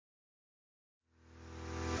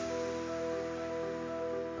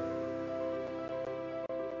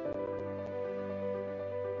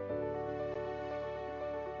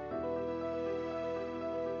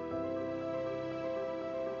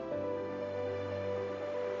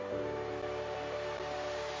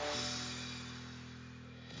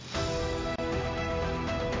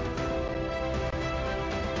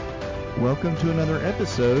Welcome to another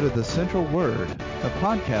episode of the Central Word, a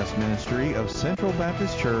podcast ministry of Central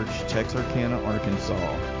Baptist Church, Texarkana,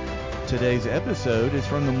 Arkansas. Today's episode is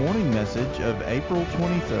from the morning message of April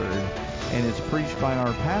 23rd and is preached by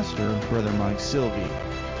our pastor, Brother Mike Silvey.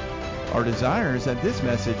 Our desire is that this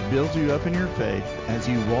message builds you up in your faith as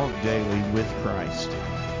you walk daily with Christ.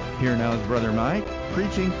 Here now is Brother Mike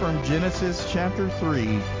preaching from Genesis chapter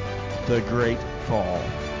 3, The Great Fall.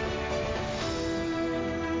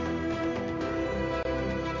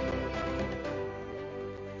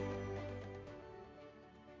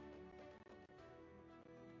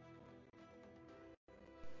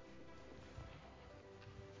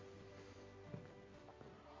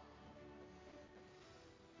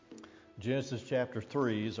 Genesis chapter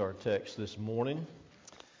 3 is our text this morning.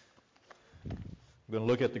 We're going to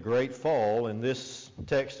look at the great fall, and this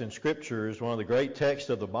text in Scripture is one of the great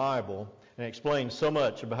texts of the Bible, and it explains so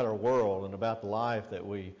much about our world and about the life that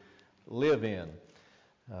we live in.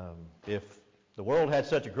 If the world had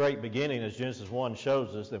such a great beginning as Genesis 1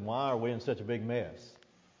 shows us, then why are we in such a big mess?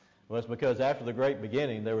 Well, it's because after the great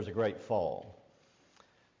beginning, there was a great fall.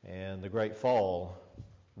 And the great fall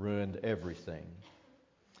ruined everything.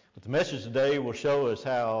 But the message today will show us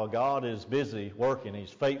how God is busy working. He's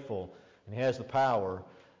faithful, and He has the power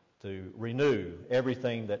to renew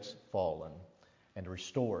everything that's fallen and to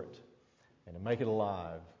restore it and to make it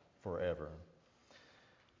alive forever.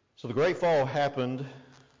 So the great fall happened,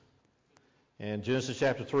 and Genesis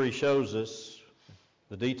chapter 3 shows us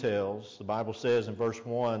the details. The Bible says in verse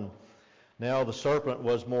 1, "Now the serpent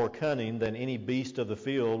was more cunning than any beast of the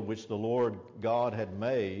field which the Lord God had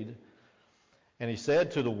made. And he said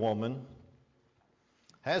to the woman,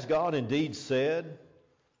 'Has God indeed said,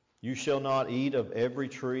 you shall not eat of every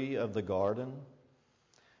tree of the garden?'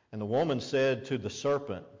 And the woman said to the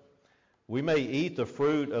serpent, 'We may eat the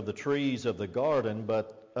fruit of the trees of the garden,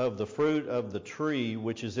 but of the fruit of the tree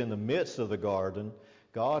which is in the midst of the garden,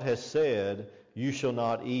 God has said, you shall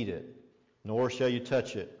not eat it, nor shall you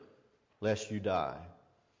touch it, lest you die.'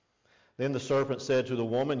 Then the serpent said to the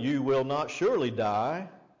woman, 'You will not surely die.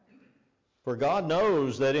 For God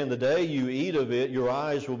knows that in the day you eat of it, your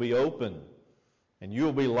eyes will be open, and you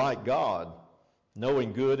will be like God,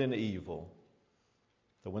 knowing good and evil.'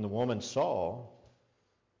 So when the woman saw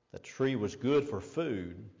that the tree was good for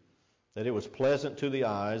food, that it was pleasant to the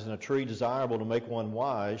eyes, and a tree desirable to make one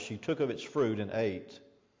wise, she took of its fruit and ate.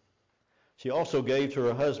 She also gave to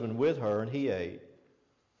her husband with her, and he ate.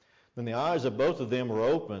 Then the eyes of both of them were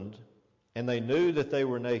opened, and they knew that they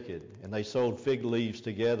were naked, and they sewed fig leaves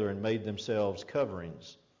together and made themselves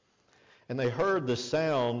coverings. And they heard the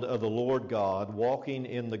sound of the Lord God walking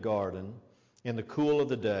in the garden in the cool of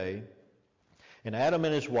the day. And Adam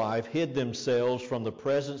and his wife hid themselves from the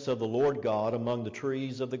presence of the Lord God among the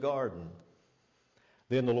trees of the garden.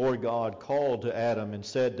 Then the Lord God called to Adam and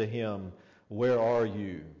said to him, 'Where are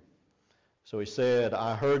you?' So he said,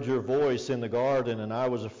 'I heard your voice in the garden, and I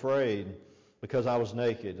was afraid, because I was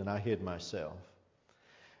naked, and I hid myself.'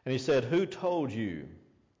 And he said, 'Who told you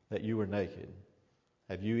that you were naked?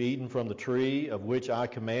 Have you eaten from the tree of which I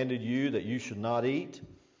commanded you that you should not eat?'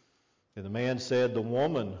 And the man said, 'The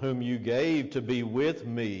woman whom you gave to be with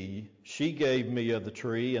me, she gave me of the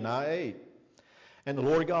tree, and I ate.' And the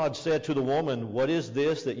Lord God said to the woman, 'What is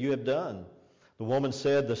this that you have done?' The woman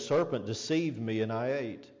said, 'The serpent deceived me, and I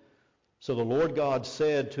ate.' So the Lord God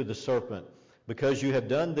said to the serpent, 'Because you have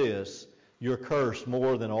done this, you're cursed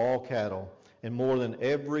more than all cattle, and more than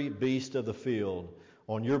every beast of the field.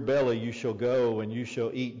 On your belly you shall go, and you shall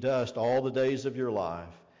eat dust all the days of your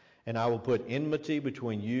life. And I will put enmity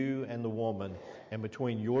between you and the woman, and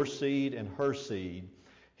between your seed and her seed.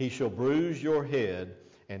 He shall bruise your head,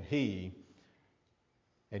 and he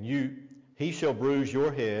shall bruise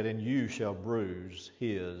your head, and you shall bruise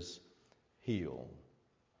his heel.'"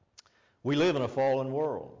 We live in a fallen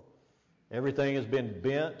world. Everything has been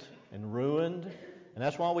bent and ruined, and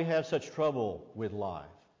that's why we have such trouble with life.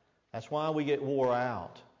 That's why we get wore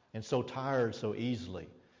out and so tired so easily,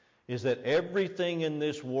 is that everything in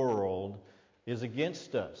this world is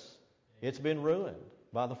against us. It's been ruined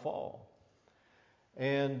by the fall.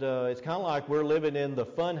 And it's kind of like we're living in the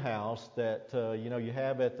fun house that you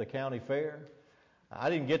have at the county fair. I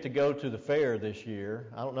didn't get to go to the fair this year.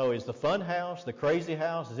 I don't know, is the fun house, the crazy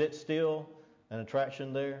house, is it still an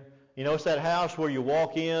attraction there? You know, it's that house where you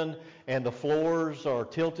walk in and the floors are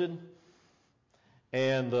tilted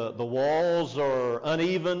and the walls are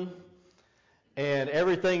uneven and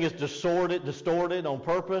everything is distorted on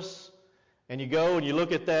purpose. And you go and you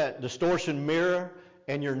look at that distortion mirror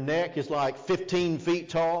and your neck is like 15 feet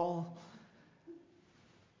tall.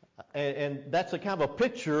 And that's a kind of a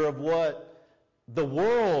picture of what the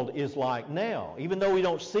world is like now. Even though we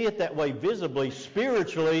don't see it that way visibly,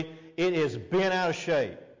 spiritually, it is bent out of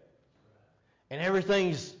shape. And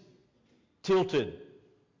everything's tilted.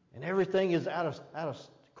 And everything is out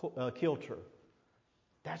of kilter.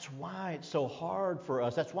 That's why it's so hard for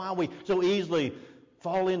us. That's why we so easily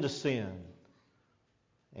fall into sin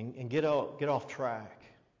and get off track.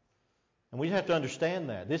 And we have to understand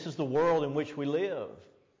that. This is the world in which we live.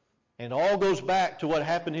 And it all goes back to what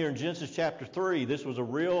happened here in Genesis chapter 3. This was a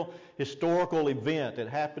real historical event that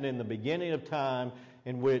happened in the beginning of time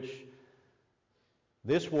in which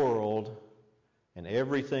this world and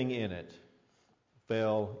everything in it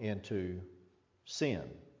fell into sin.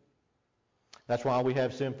 That's why we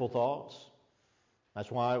have sinful thoughts. That's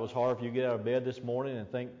why it was hard for you to get out of bed this morning and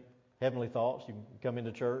think heavenly thoughts. You come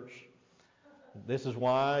into church. This is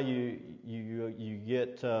why you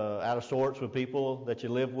get out of sorts with people that you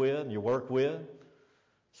live with and you work with.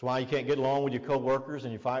 It's why you can't get along with your co-workers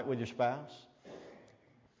and you fight with your spouse.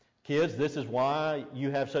 Kids, this is why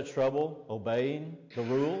you have such trouble obeying the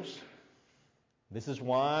rules. This is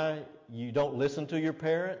why you don't listen to your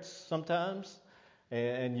parents sometimes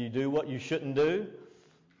and you do what you shouldn't do.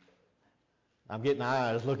 I'm getting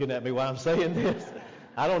eyes looking at me while I'm saying this.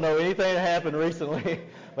 I don't know anything that happened recently,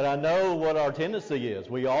 but I know what our tendency is.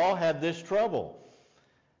 We all have this trouble.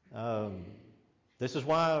 This is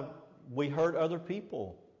why we hurt other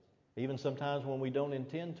people, even sometimes when we don't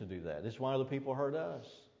intend to do that. This is why other people hurt us.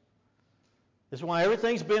 This is why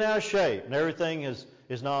everything's been out of shape and everything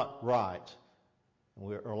is not right.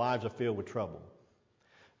 And our lives are filled with trouble.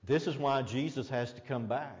 This is why Jesus has to come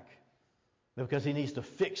back, because he needs to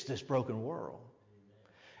fix this broken world.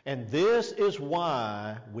 And this is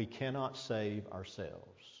why we cannot save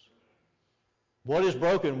ourselves. What is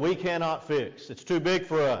broken, we cannot fix. It's too big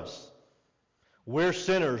for us. We're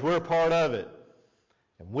sinners. We're a part of it.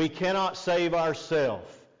 And we cannot save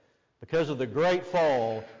ourselves. Because of the great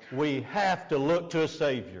fall, we have to look to a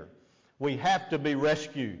Savior. We have to be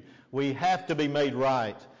rescued. We have to be made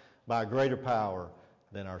right by a greater power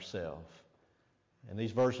than ourselves. And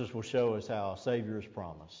these verses will show us how a Savior is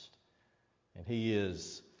promised. And he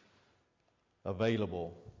is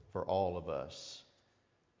available for all of us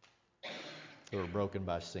who are broken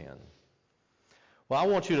by sin. Well, I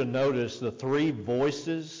want you to notice the three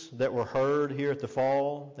voices that were heard here at the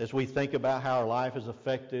fall as we think about how our life is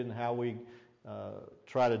affected and how we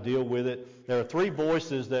try to deal with it. There are three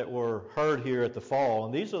voices that were heard here at the fall,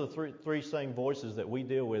 and these are the three same voices that we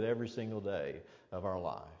deal with every single day of our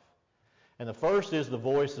life. And the first is the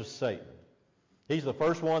voice of Satan. He's the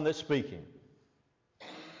first one that's speaking.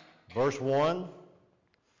 Verse 1,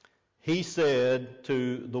 he said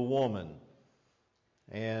to the woman,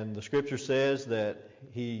 and the scripture says that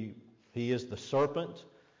he is the serpent,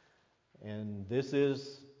 and this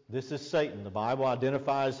is Satan. The Bible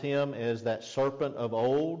identifies him as that serpent of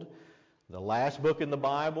old. The last book in the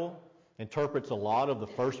Bible interprets a lot of the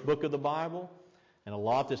first book of the Bible, and a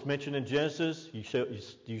lot that's mentioned in Genesis,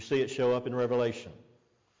 you see it show up in Revelation.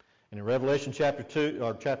 And in Revelation chapter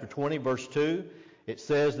 20, verse 2, it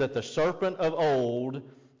says that the serpent of old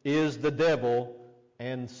is the devil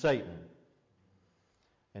and Satan.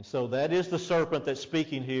 And so that is the serpent that's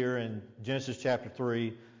speaking here in Genesis chapter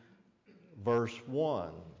 3, verse 1.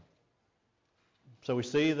 So we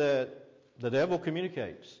see that the devil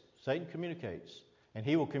communicates. Satan communicates. And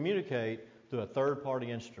he will communicate through a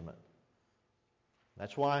third-party instrument.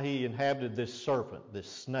 That's why he inhabited this serpent, this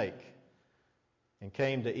snake, and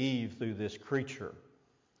came to Eve through this creature.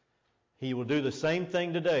 He will do the same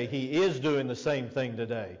thing today. He is doing the same thing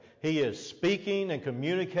today. He is speaking and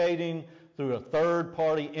communicating through a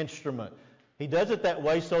third-party instrument. He does it that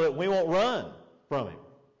way so that we won't run from him,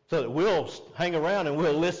 so that we'll hang around and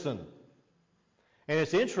we'll listen. And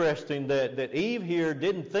it's interesting that Eve here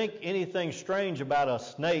didn't think anything strange about a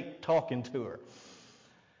snake talking to her.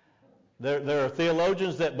 There are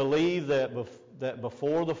theologians that believe that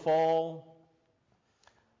before the fall,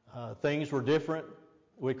 things were different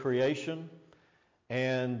with creation,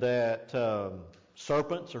 and that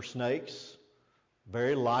serpents or snakes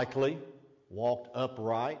very likely walked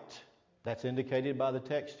upright. That's indicated by the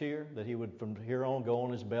text here, that he would from here on go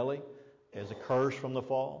on his belly as a curse from the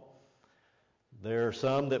fall. There are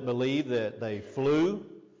some that believe that they flew,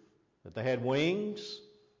 that they had wings.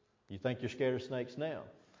 You think you're scared of snakes now.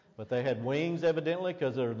 But they had wings evidently,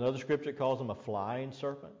 because there's another scripture that calls them a flying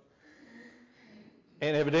serpent.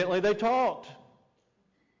 And evidently they talked.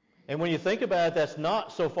 And when you think about it, that's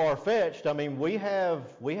not so far-fetched. I mean, we have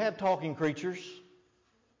talking creatures.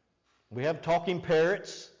 We have talking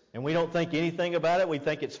parrots, and we don't think anything about it. We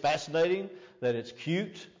think it's fascinating, that it's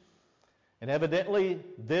cute. And evidently,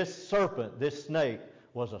 this serpent, this snake,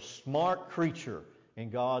 was a smart creature in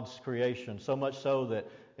God's creation, so much so that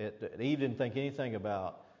Eve didn't think anything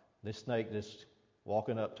about this snake just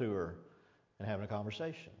walking up to her and having a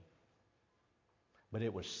conversation. But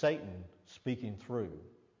it was Satan speaking through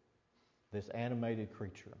this animated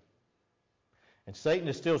creature. And Satan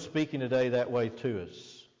is still speaking today that way to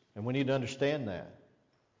us. And we need to understand that.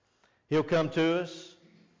 He'll come to us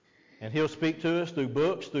and he'll speak to us through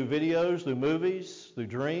books, through videos, through movies, through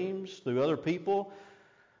dreams, through other people,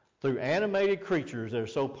 through animated creatures that are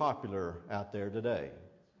so popular out there today.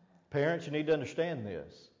 Parents, you need to understand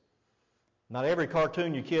this. Not every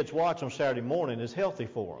cartoon your kids watch on Saturday morning is healthy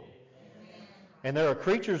for them. And there are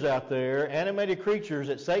creatures out there, animated creatures,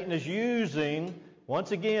 that Satan is using,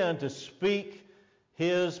 once again, to speak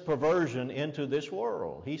his perversion into this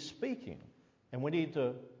world. He's speaking. And we need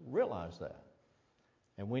to realize that.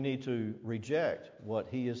 And we need to reject what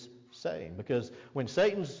he is saying. Because when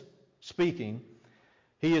Satan's speaking,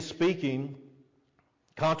 he is speaking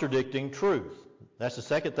contradicting truth. That's the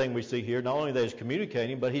second thing we see here. Not only that he's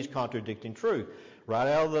communicating, but he's contradicting truth. Right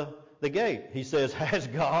out of the gate, he says, has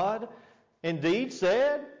God indeed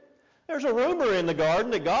said? There's a rumor in the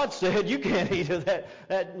garden that God said you can't eat of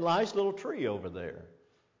that nice little tree over there.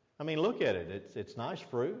 I mean, look at it. It's nice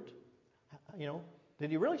fruit. You know,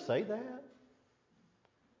 did he really say that?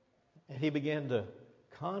 And he began to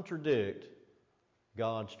contradict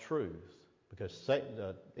God's truth. Because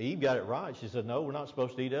Eve got it right. She said, no, we're not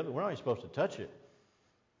supposed to eat of it. We're not even supposed to touch it.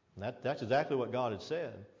 And that's exactly what God had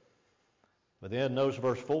said. But then notice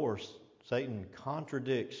verse 4, Satan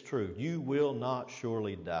contradicts truth. You will not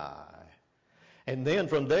surely die. And then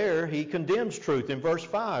from there, he condemns truth in verse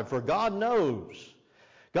 5. For God knows.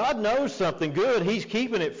 God knows something good. He's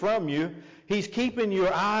keeping it from you. He's keeping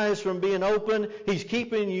your eyes from being open. He's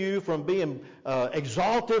keeping you from being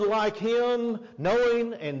exalted like him,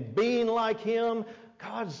 knowing and being like him.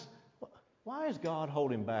 Why is God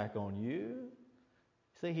holding back on you?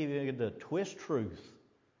 See, he began to twist truth.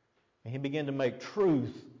 And he began to make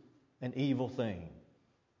truth an evil thing.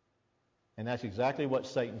 And that's exactly what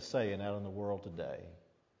Satan's saying out in the world today.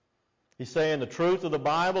 He's saying the truth of the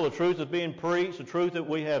Bible, the truth that's being preached, the truth that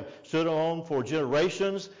we have stood on for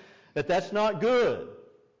generations, that's not good.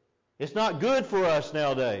 It's not good for us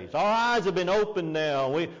nowadays. Our eyes have been opened now.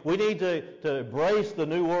 We need to embrace the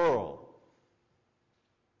new world.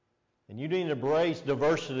 And you need to embrace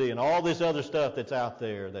diversity and all this other stuff that's out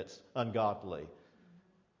there that's ungodly.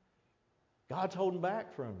 God's holding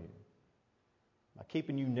back from you by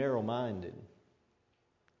keeping you narrow-minded,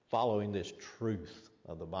 following this truth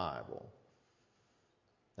of the Bible.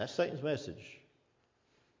 That's Satan's message.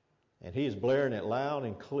 And he is blaring it loud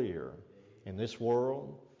and clear in this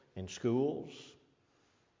world, in schools,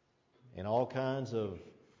 in all kinds of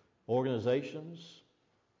organizations,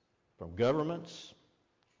 from governments.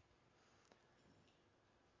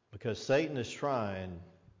 Because Satan is trying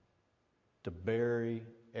to bury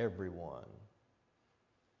everyone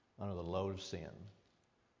under the load of sin.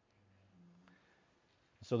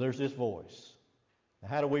 So there's this voice. Now,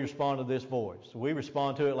 how do we respond to this voice? We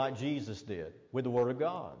respond to it like Jesus did, with the Word of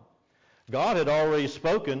God. God had already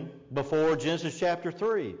spoken before Genesis chapter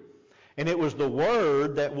 3. And it was the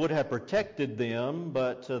Word that would have protected them,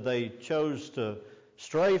 but they chose to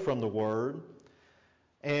stray from the Word.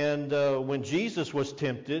 And when Jesus was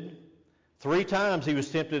tempted, 3 times he was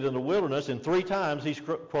tempted in the wilderness, and 3 times he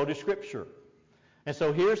quoted Scripture. And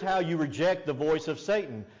so here's how you reject the voice of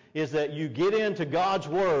Satan, is that you get into God's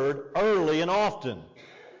Word early and often.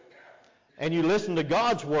 And you listen to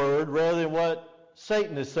God's Word rather than what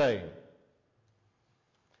Satan is saying.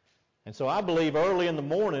 And so I believe early in the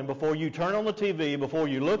morning, before you turn on the TV, before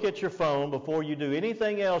you look at your phone, before you do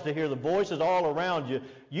anything else to hear the voices all around you,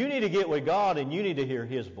 you need to get with God and you need to hear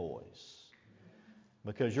His voice.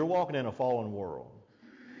 Because you're walking in a fallen world.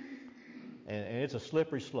 And it's a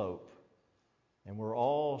slippery slope. And we're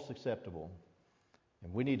all susceptible.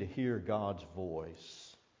 And we need to hear God's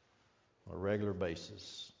voice on a regular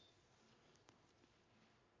basis.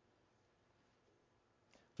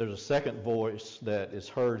 There's a second voice that is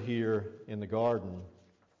heard here in the garden,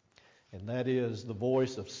 and that is the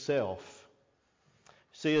voice of self.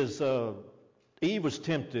 See, as Eve was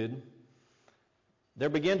tempted, there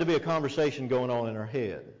began to be a conversation going on in her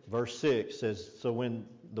head. Verse 6 says, so when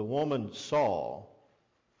the woman saw,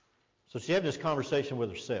 so she had this conversation with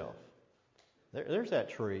herself. There's that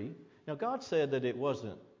tree. Now, God said that it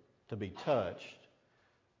wasn't to be touched.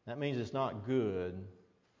 That means it's not good.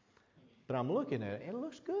 But I'm looking at it, and it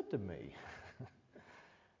looks good to me.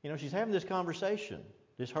 She's having this conversation,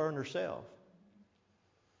 just her and herself.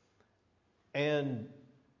 And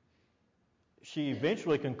she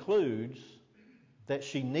eventually concludes that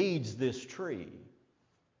she needs this tree.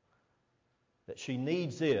 That she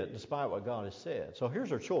needs it despite what God has said. So here's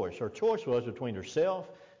her choice. Her choice was between herself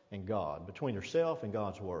and God, between herself and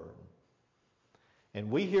God's Word. And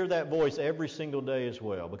we hear that voice every single day as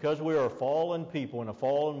well. Because we are fallen people in a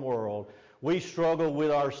fallen world, we struggle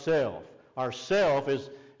with ourself. Ourself is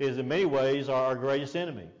in many ways our greatest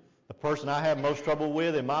enemy. The person I have most trouble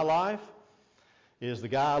with in my life is the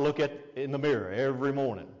guy I look at in the mirror every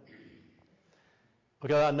morning.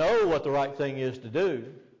 Because I know what the right thing is to do,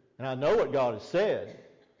 and I know what God has said,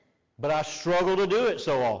 but I struggle to do it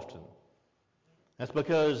so often. That's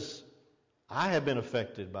because I have been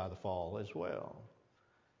affected by the fall as well.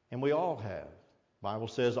 And we all have. The Bible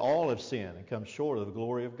says all have sinned and come short of the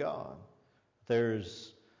glory of God.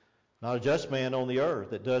 There's not a just man on the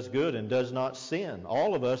earth that does good and does not sin.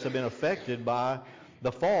 All of us have been affected by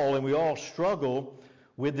the fall, and we all struggle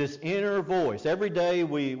with this inner voice. Every day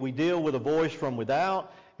we deal with a voice from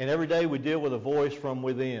without, and every day we deal with a voice from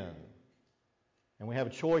within. And we have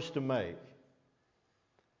a choice to make.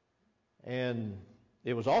 And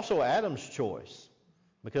it was also Adam's choice,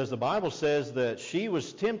 because the Bible says that she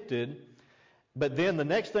was tempted, but then the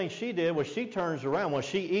next thing she did was she turns around. When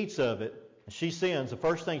she eats of it, and she sins, the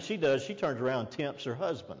first thing she does, she turns around and tempts her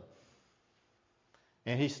husband.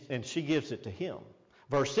 And she gives it to him.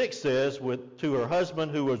 Verse 6 says, to her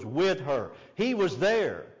husband who was with her. He was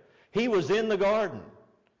there. He was in the garden.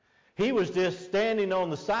 He was just standing on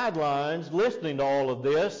the sidelines listening to all of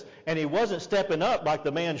this, and he wasn't stepping up like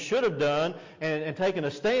the man should have done and taking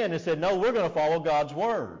a stand and said, no, we're going to follow God's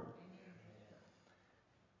Word.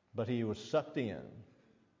 But he was sucked in.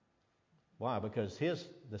 Why? Because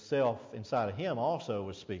the self inside of him also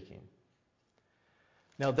was speaking.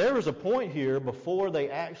 Now, there was a point here before they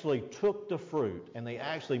actually took the fruit and they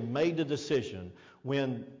actually made the decision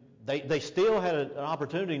when they still had an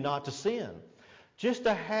opportunity not to sin. Just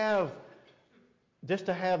to have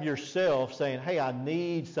yourself saying, hey, I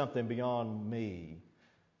need something beyond me.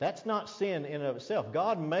 That's not sin in and of itself.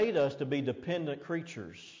 God made us to be dependent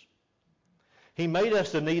creatures. He made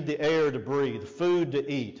us to need the air to breathe, food to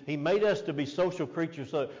eat. He made us to be social creatures.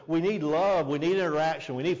 So we need love, we need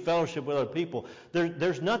interaction, we need fellowship with other people.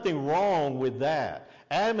 There's nothing wrong with that.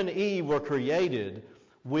 Adam and Eve were created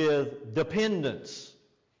with dependence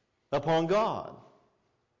upon God.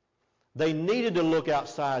 They needed to look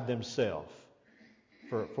outside themselves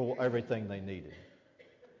for everything they needed.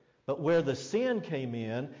 But where the sin came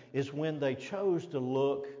in is when they chose to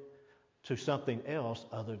look to something else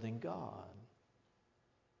other than God.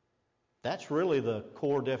 That's really the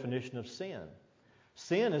core definition of sin.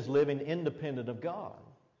 Sin is living independent of God.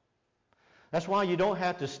 That's why you don't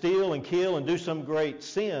have to steal and kill and do some great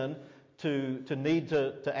sin to need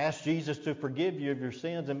to ask Jesus to forgive you of your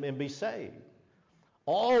sins and be saved.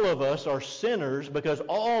 All of us are sinners because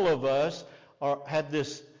all of us have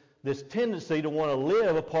this tendency to want to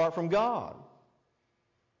live apart from God,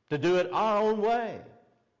 to do it our own way.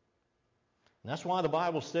 And that's why the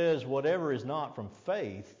Bible says whatever is not from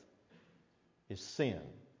faith is sin.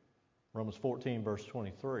 Romans 14, verse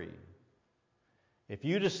 23. If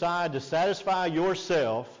you decide to satisfy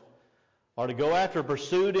yourself or to go after a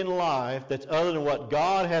pursuit in life that's other than what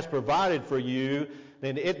God has provided for you,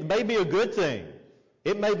 then it may be a good thing.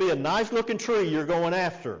 It may be a nice looking tree you're going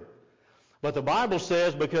after. But the Bible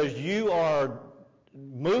says because you are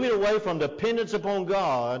moving away from dependence upon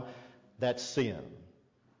God, that's sin.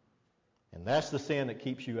 And that's the sin that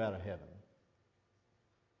keeps you out of heaven.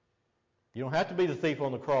 You don't have to be the thief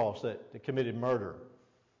on the cross that committed murder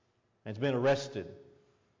and has been arrested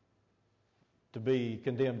to be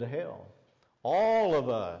condemned to hell. All of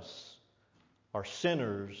us are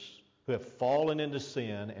sinners who have fallen into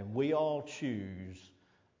sin, and we all choose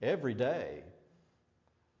every day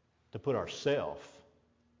to put ourselves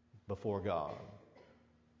before God.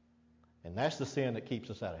 And that's the sin that keeps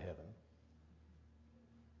us out of heaven.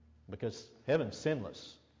 Because heaven's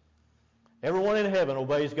sinless. Everyone in heaven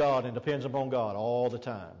obeys God and depends upon God all the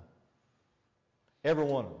time. Every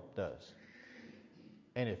one of them does.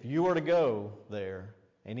 And if you were to go there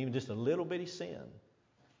and even just a little bitty sin,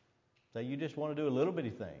 say you just want to do a little bitty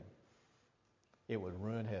thing, it would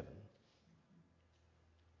ruin heaven.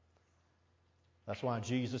 That's why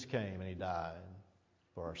Jesus came and he died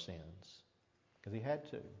for our sins. Because he had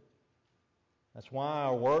to. That's why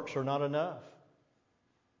our works are not enough.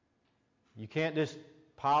 You can't just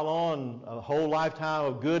pile on a whole lifetime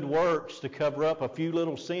of good works to cover up a few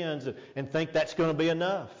little sins and think that's going to be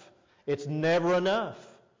enough. It's never enough.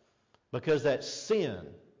 Because that sin,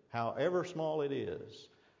 however small it is,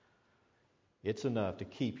 it's enough to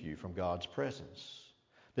keep you from God's presence.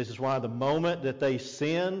 This is why the moment that they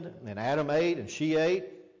sinned and Adam ate and she ate,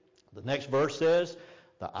 the next verse says,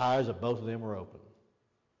 the eyes of both of them were open.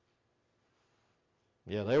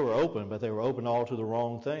 Yeah, they were open, but they were open all to the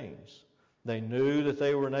wrong things. They knew that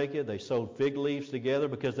they were naked. They sewed fig leaves together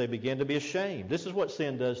because they began to be ashamed. This is what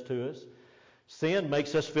sin does to us. Sin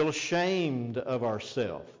makes us feel ashamed of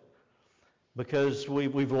ourselves because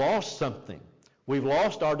we've lost something. We've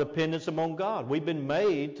lost our dependence upon God. We've been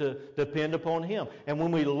made to depend upon Him. And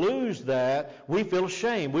when we lose that, we feel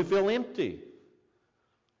ashamed. We feel empty.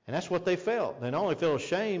 And that's what they felt. They not only felt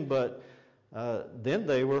ashamed, but then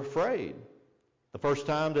they were afraid. The first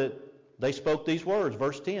time that they spoke these words,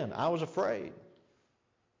 verse 10, I was afraid.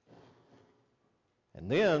 And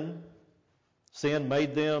then sin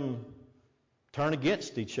made them turn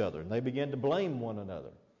against each other, and they began to blame one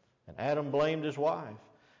another. And Adam blamed his wife, and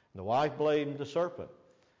the wife blamed the serpent.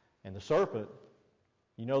 And the serpent,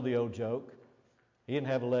 you know the old joke, he didn't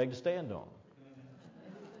have a leg to stand on.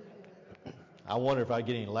 I wonder if I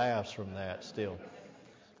get any laughs from that still.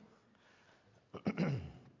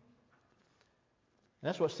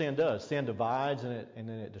 That's what sin does. Sin divides and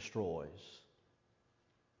then it destroys.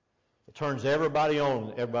 It turns everybody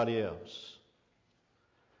on everybody else.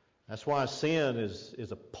 That's why sin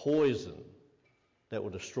is a poison that will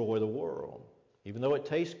destroy the world. Even though it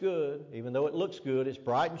tastes good, even though it looks good, it's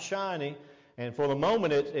bright and shiny, and for the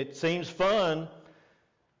moment it seems fun,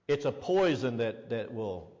 it's a poison that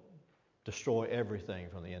will destroy everything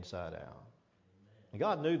from the inside out. And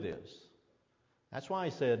God knew this. That's why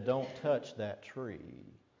He said, don't touch that tree.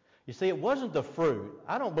 You see, it wasn't the fruit.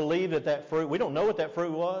 I don't believe that fruit, we don't know what that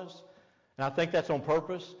fruit was. And I think that's on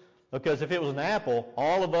purpose. Because if it was an apple,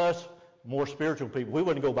 all of us more spiritual people, we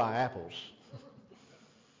wouldn't go buy apples.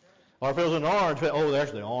 Or if it was an orange, oh,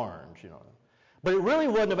 there's the orange, But it really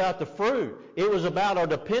wasn't about the fruit. It was about our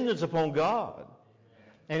dependence upon God.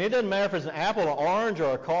 And it doesn't matter if it's an apple, or orange,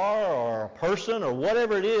 or a car, or a person, or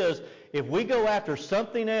whatever it is. If we go after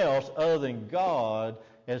something else other than God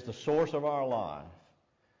as the source of our life,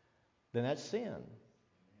 then that's sin.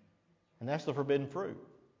 And that's the forbidden fruit.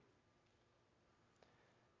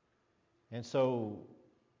 And so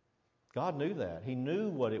God knew that. He knew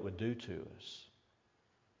what it would do to us.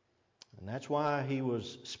 And that's why He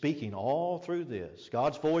was speaking all through this.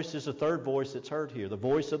 God's voice is the third voice that's heard here, the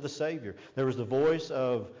voice of the Savior. There was the voice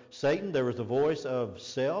of Satan. There was the voice of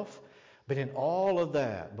self. But in all of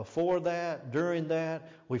that, before that, during that,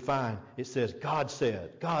 we find it says, God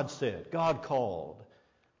said, God called.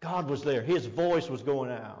 God was there. His voice was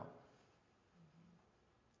going out.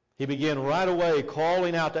 He began right away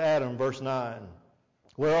calling out to Adam, verse 9.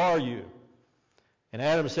 Where are you? And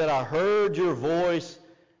Adam said, I heard your voice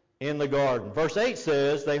in the garden. Verse 8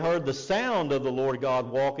 says they heard the sound of the Lord God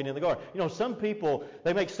walking in the garden. Some people,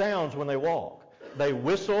 they make sounds when they walk. They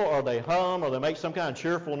whistle or they hum or they make some kind of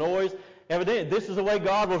cheerful noise. Evidently, this is the way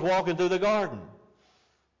God was walking through the garden.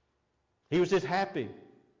 He was just happy,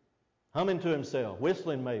 humming to himself,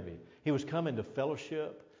 whistling maybe. He was coming to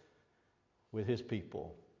fellowship with His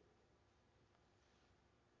people.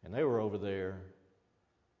 And they were over there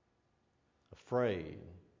afraid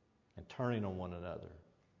and turning on one another,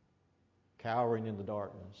 cowering in the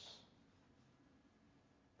darkness.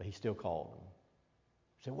 But He still called them.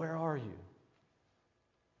 He said, where are you?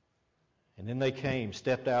 And then they came,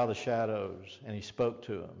 stepped out of the shadows, and He spoke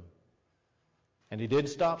to them. And He didn't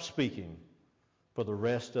stop speaking for the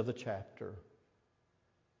rest of the chapter.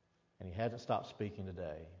 And He hasn't stopped speaking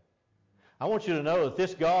today. I want you to know that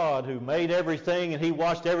this God who made everything and He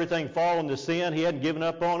watched everything fall into sin, He hadn't given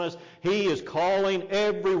up on us. He is calling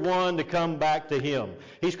everyone to come back to Him.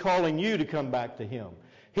 He's calling you to come back to Him.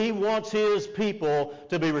 He wants His people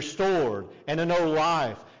to be restored and to know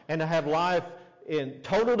life and to have life in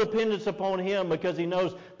total dependence upon Him, because He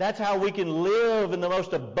knows that's how we can live in the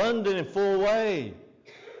most abundant and full way.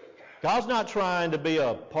 God's not trying to be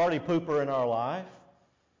a party pooper in our life,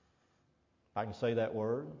 if I can say that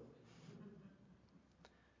word.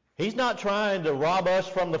 He's not trying to rob us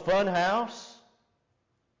from the fun house.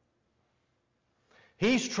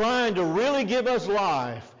 He's trying to really give us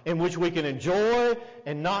life in which we can enjoy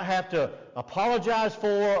and not have to apologize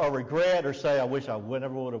for or regret or say, I wish I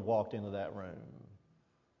never would have walked into that room.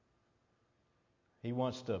 He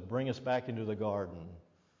wants to bring us back into the garden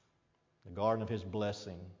of His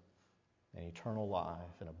blessing and eternal life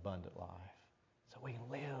and abundant life, so we can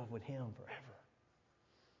live with Him forever.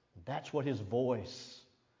 That's what His voice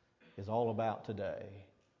is all about today.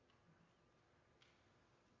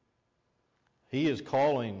 He is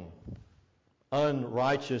calling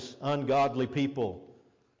unrighteous, ungodly people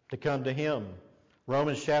to come to Him.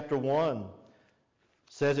 Romans chapter 1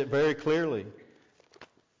 says it very clearly.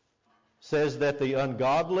 says that the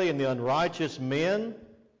ungodly and the unrighteous men,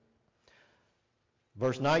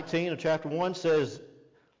 verse 19 of chapter 1 says,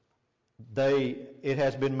 it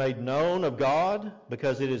has been made known of God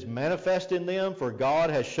because it is manifest in them, for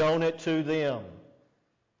God has shown it to them.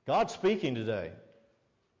 God's speaking today.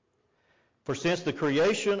 For since the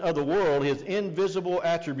creation of the world, his invisible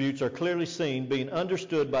attributes are clearly seen, being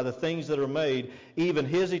understood by the things that are made, even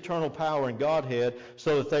his eternal power and Godhead,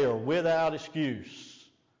 so that they are without excuse.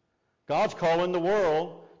 God's calling the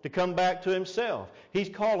world to come back to himself. He's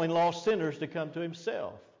calling lost sinners to come to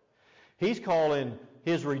himself. He's calling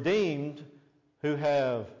his redeemed who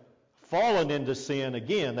have fallen into sin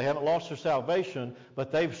again. They haven't lost their salvation,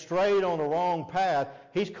 but they've strayed on the wrong path.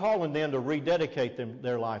 He's calling them to rededicate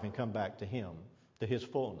their life and come back to him, to his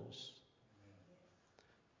fullness.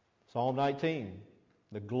 Psalm 19,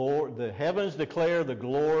 the heavens declare the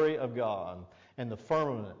glory of God, and the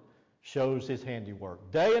firmament shows his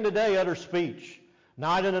handiwork. Day unto day utters speech.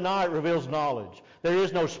 Night unto night reveals knowledge. There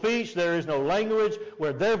is no speech, there is no language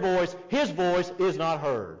where his voice is not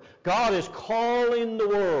heard. God is calling the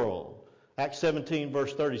world. Acts 17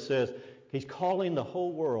 verse 30 says, he's calling the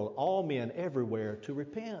whole world, all men everywhere, to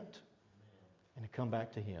repent and to come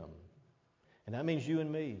back to him. And that means you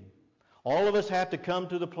and me. All of us have to come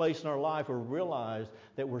to the place in our life where we realize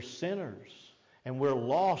that we're sinners and we're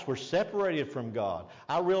lost. We're separated from God.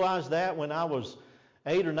 I realized that when I was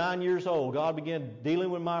 8 or 9 years old. God began dealing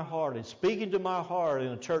with my heart and speaking to my heart in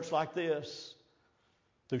a church like this,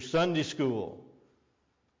 through Sunday school,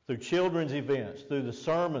 through children's events, through the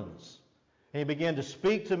sermons. And he began to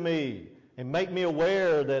speak to me and make me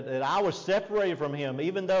aware that I was separated from him,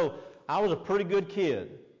 even though I was a pretty good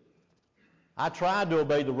kid. I tried to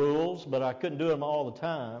obey the rules, but I couldn't do them all the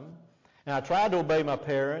time. And I tried to obey my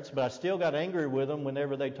parents, but I still got angry with them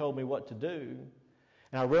whenever they told me what to do.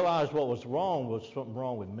 And I realized what was something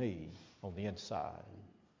wrong with me on the inside.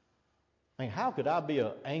 I mean, how could I be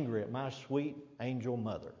angry at my sweet angel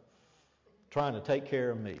mother trying to take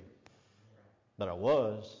care of me? But I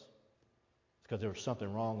was. It's because there was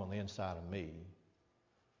something wrong on the inside of me.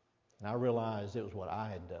 And I realized it was what I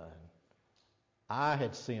had done. I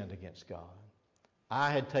had sinned against God.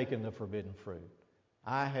 I had taken the forbidden fruit.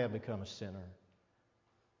 I had become a sinner.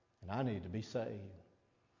 And I needed to be saved.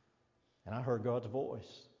 And I heard God's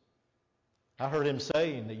voice. I heard him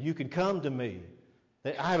saying that you can come to me,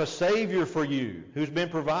 that I have a Savior for you who's been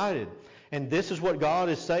provided. And this is what God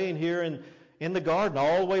is saying here in the garden,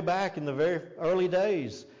 all the way back in the very early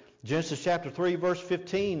days. Genesis chapter 3, verse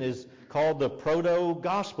 15 is called the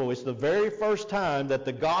proto-gospel. It's the very first time that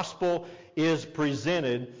the gospel is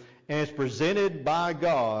presented. And it's presented by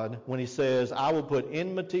God when he says, I will put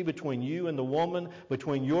enmity between you and the woman,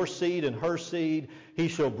 between your seed and her seed. He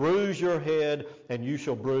shall bruise your head, and you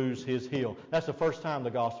shall bruise his heel. That's the first time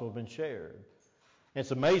the gospel has been shared. And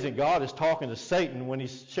it's amazing. God is talking to Satan when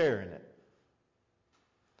he's sharing it.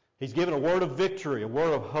 He's given a word of victory, a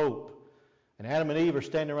word of hope. And Adam and Eve are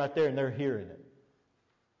standing right there, and they're hearing it.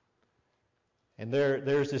 And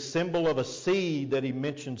there's this symbol of a seed that he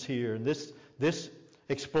mentions here. And this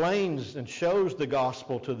explains and shows the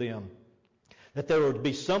gospel to them. That there would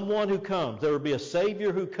be someone who comes. There would be a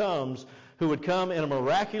Savior who comes, who would come in a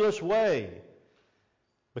miraculous way.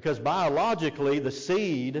 Because biologically, the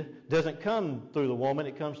seed doesn't come through the woman,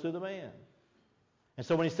 it comes through the man. And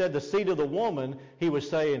so when he said the seed of the woman, he was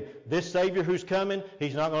saying, this Savior who's coming,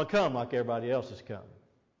 he's not going to come like everybody else has come.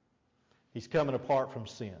 He's coming apart from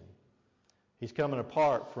sin. He's coming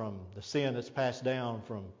apart from the sin that's passed down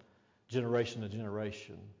from generation to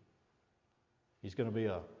generation. He's going to be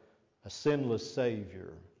a sinless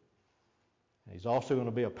Savior. And he's also going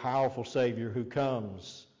to be a powerful Savior who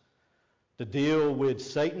comes to deal with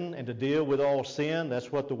Satan and to deal with all sin.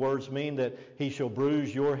 That's what the words mean, that he shall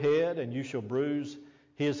bruise your head and you shall bruise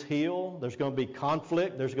his heel. There's going to be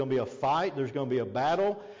conflict. There's going to be a fight. There's going to be a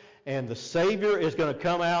battle. And the Savior is going to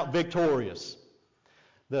come out victorious.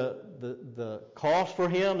 The cost for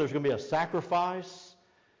him, there's going to be a sacrifice.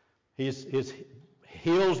 His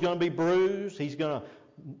heel is going to be bruised. He's going to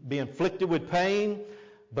be inflicted with pain.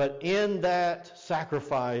 But in that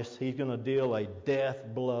sacrifice, he's going to deal a death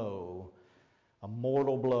blow, a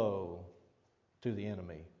mortal blow to the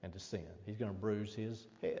enemy and to sin. He's going to bruise his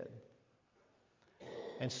head.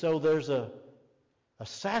 And so there's a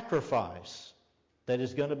sacrifice that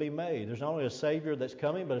is going to be made. There's not only a Savior that's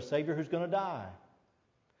coming, but a Savior who's going to die.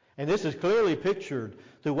 And this is clearly pictured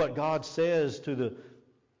through what God says to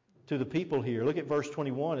the people here. Look at verse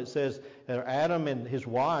 21. It says, Adam and his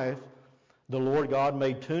wife, the Lord God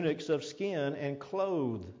made tunics of skin and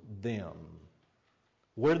clothed them.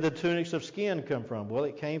 Where did the tunics of skin come from? Well,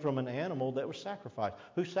 it came from an animal that was sacrificed.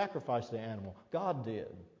 Who sacrificed the animal? God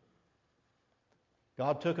did.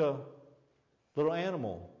 God took a little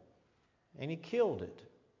animal and He killed it.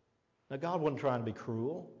 Now, God wasn't trying to be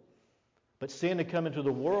cruel, but sin had come into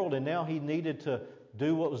the world, and now He needed to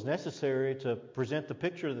do what was necessary to present the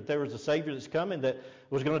picture that there was a Savior that's coming that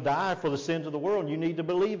was going to die for the sins of the world. You need to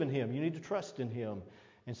believe in Him. You need to trust in Him.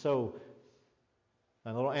 And so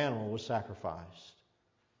a little animal was sacrificed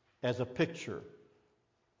as a picture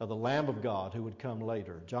of the Lamb of God who would come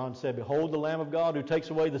later. John said, "Behold the Lamb of God who takes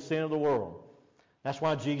away the sin of the world." That's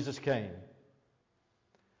why Jesus came.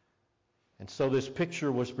 And so this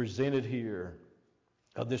picture was presented here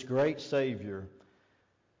of this great Savior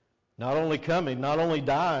not only coming, not only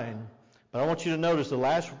dying, but I want you to notice the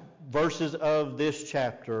last verses of this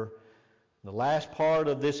chapter, the last part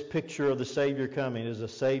of this picture of the Savior coming is a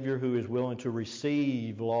Savior who is willing to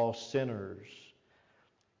receive lost sinners.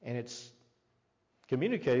 And it's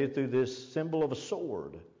communicated through this symbol of a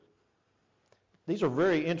sword. These are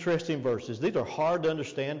very interesting verses. These are hard to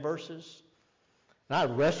understand verses. And I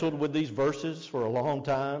wrestled with these verses for a long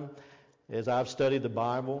time as I've studied the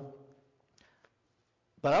Bible.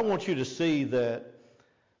 But I want you to see that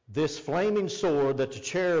this flaming sword that the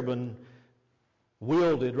cherubim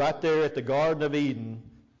wielded right there at the Garden of Eden,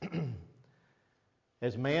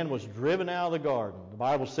 as man was driven out of the garden. The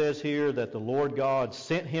Bible says here that the Lord God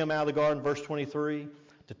sent him out of the garden, verse 23,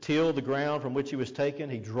 to till the ground from which he was taken.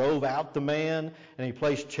 He drove out the man, and He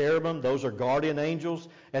placed cherubim, those are guardian angels,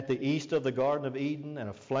 at the east of the Garden of Eden, and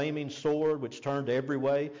a flaming sword which turned every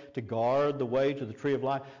way to guard the way to the tree of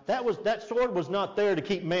life. That sword was not there to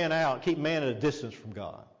keep man out, keep man at a distance from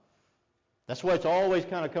God. That's why it's always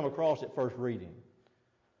kind of come across at first reading.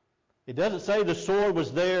 It doesn't say the sword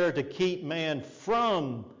was there to keep man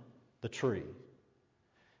from the tree.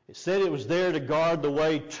 It said it was there to guard the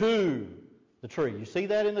way to the tree. You see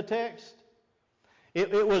that in the text?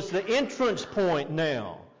 It was the entrance point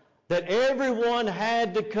now that everyone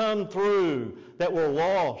had to come through that were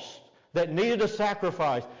lost, that needed a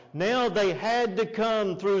sacrifice. Now they had to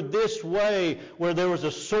come through this way where there was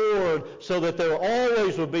a sword so that there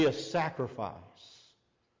always would be a sacrifice.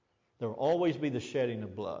 There will always be the shedding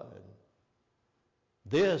of blood.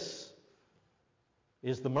 This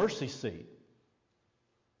is the mercy seat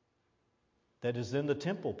that is in the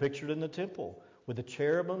temple, pictured in the temple, with the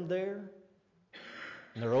cherubim there.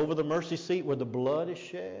 And they're over the mercy seat where the blood is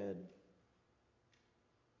shed.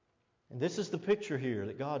 And this is the picture here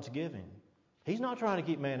that God's giving. He's not trying to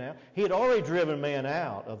keep man out. He had already driven man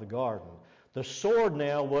out of the garden. The sword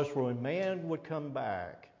now was for when man would come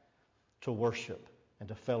back to worship and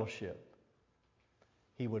to fellowship.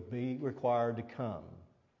 He would be required to come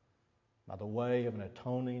by the way of an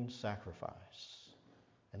atoning sacrifice.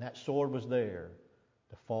 And that sword was there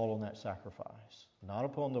to fall on that sacrifice. Not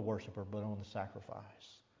upon the worshiper, but on the sacrifice.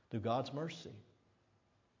 Through God's mercy.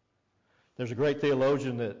 There's a great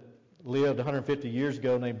theologian that lived 150 years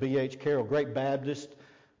ago named B.H. Carroll, great Baptist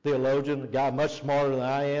theologian, a guy much smarter than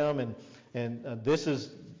I am. And this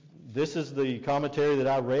is the commentary that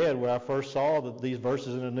I read where I first saw these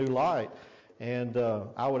verses in a new light. And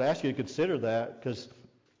I would ask you to consider that because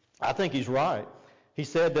I think he's right. He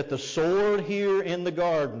said that the sword here in the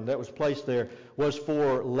garden that was placed there was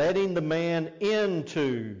for letting the man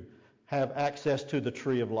into have access to the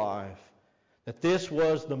tree of life. That this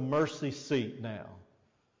was the mercy seat now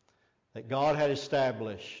that God had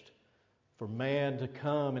established for man to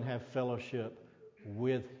come and have fellowship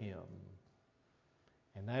with Him.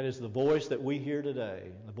 And that is the voice that we hear today,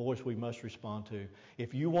 the voice we must respond to.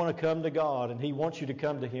 If you want to come to God and He wants you to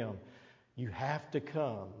come to Him, you have to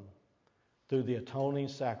come through the atoning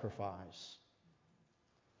sacrifice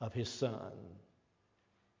of His Son.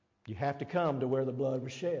 You have to come to where the blood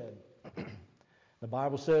was shed. The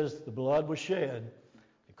Bible says the blood was shed.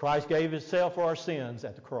 Christ gave Himself for our sins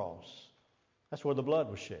at the cross. That's where the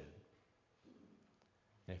blood was shed.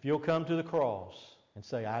 And if you'll come to the cross and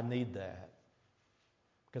say, I need that,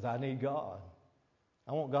 because I need God.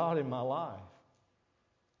 I want God in my life.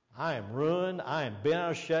 I am ruined. I am bent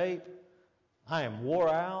out of shape. I am wore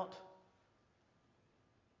out.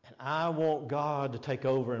 And I want God to take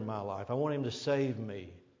over in my life. I want Him to save me.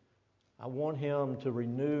 I want Him to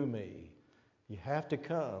renew me. You have to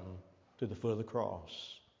come to the foot of the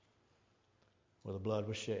cross where the blood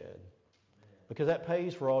was shed. Because that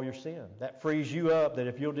pays for all your sin. That frees you up that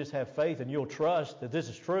if you'll just have faith and you'll trust that this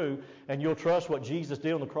is true and you'll trust what Jesus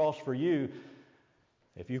did on the cross for you,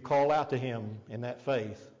 if you call out to Him in that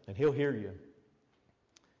faith, and He'll hear you.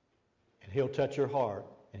 And He'll touch your heart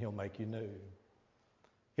and He'll make you new.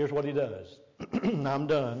 Here's what He does. I'm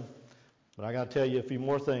done. But I got to tell you a few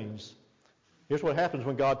more things. Here's what happens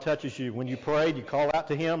when God touches you. When you prayed, you call out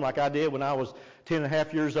to Him like I did when I was 10 and a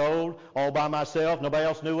half years old, all by myself. Nobody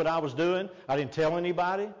else knew what I was doing. I didn't tell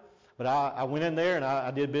anybody. But I went in there and I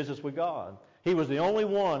did business with God. He was the only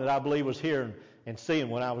one that I believe was hearing and seeing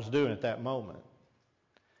what I was doing at that moment.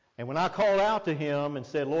 And when I called out to Him and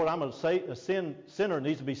said, Lord, I'm a sinner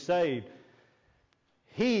needs to be saved,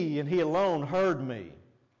 He and He alone heard me.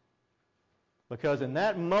 Because in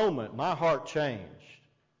that moment, my heart changed.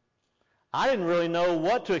 I didn't really know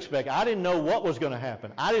what to expect. I didn't know what was going to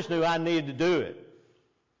happen. I just knew I needed to do it.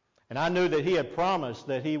 And I knew that He had promised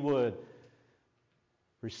that He would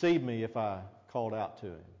receive me if I called out to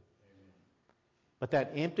Him. But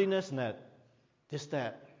that emptiness and that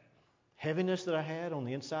heaviness that I had on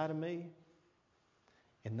the inside of me,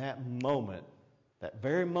 in that moment, that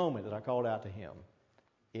very moment that I called out to Him,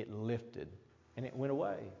 it lifted and it went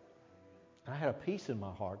away. And I had a peace in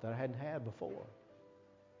my heart that I hadn't had before.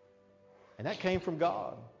 And that came from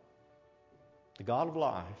God, the God of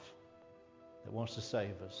life that wants to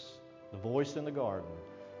save us, the voice in the garden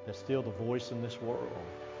that's still the voice in this world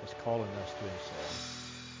that's calling us to Himself.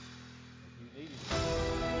 If you need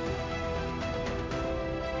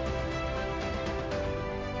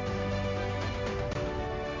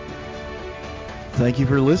Thank you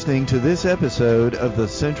for listening to this episode of The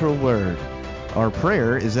Central Word. Our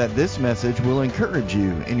prayer is that this message will encourage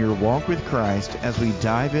you in your walk with Christ as we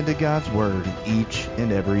dive into God's Word each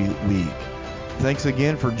and every week. Thanks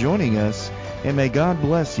again for joining us, and may God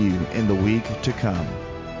bless you in the week to come.